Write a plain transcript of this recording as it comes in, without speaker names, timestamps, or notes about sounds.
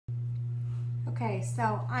Okay,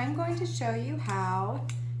 so I'm going to show you how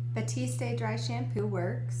Batiste dry shampoo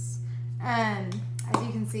works. As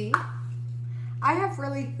you can see, I have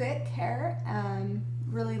really thick hair,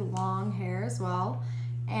 really long hair as well,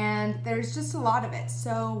 and there's just a lot of it.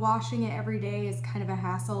 So washing it every day is kind of a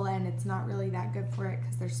hassle, and it's not really that good for it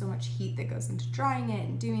because there's so much heat that goes into drying it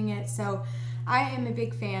and doing it. So I am a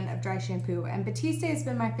big fan of dry shampoo, and Batiste has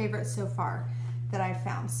been my favorite so far that I've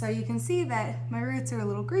found. So you can see that my roots are a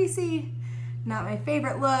little greasy, not my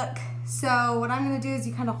favorite look. So what I'm gonna do is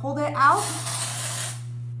you kind of hold it out,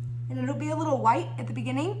 and it'll be a little white at the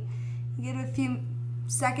beginning. You give it a few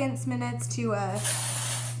seconds, minutes to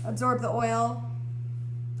absorb the oil.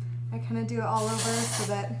 I kind of do it all over so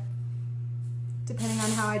that, depending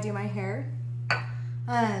on how I do my hair.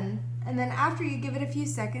 And then after you give it a few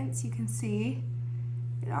seconds, you can see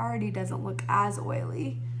it already doesn't look as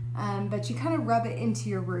oily, but you kind of rub it into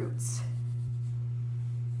your roots.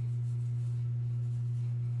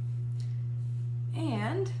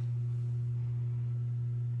 And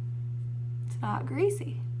it's not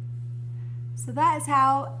greasy. So that is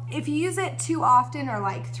how, if you use it too often or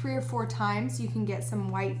like 3 or 4 times, you can get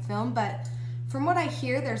some white film. But from what I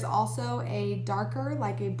hear, there's also a darker,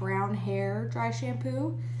 like a brown hair dry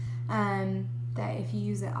shampoo, that if you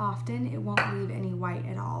use it often, it won't leave any white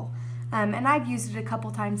at all. And I've used it a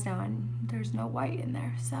couple times now and there's no white in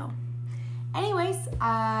there. So anyways,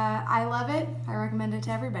 I love it. I recommend it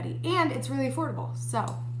to everybody. And it's really affordable, so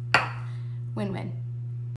win-win.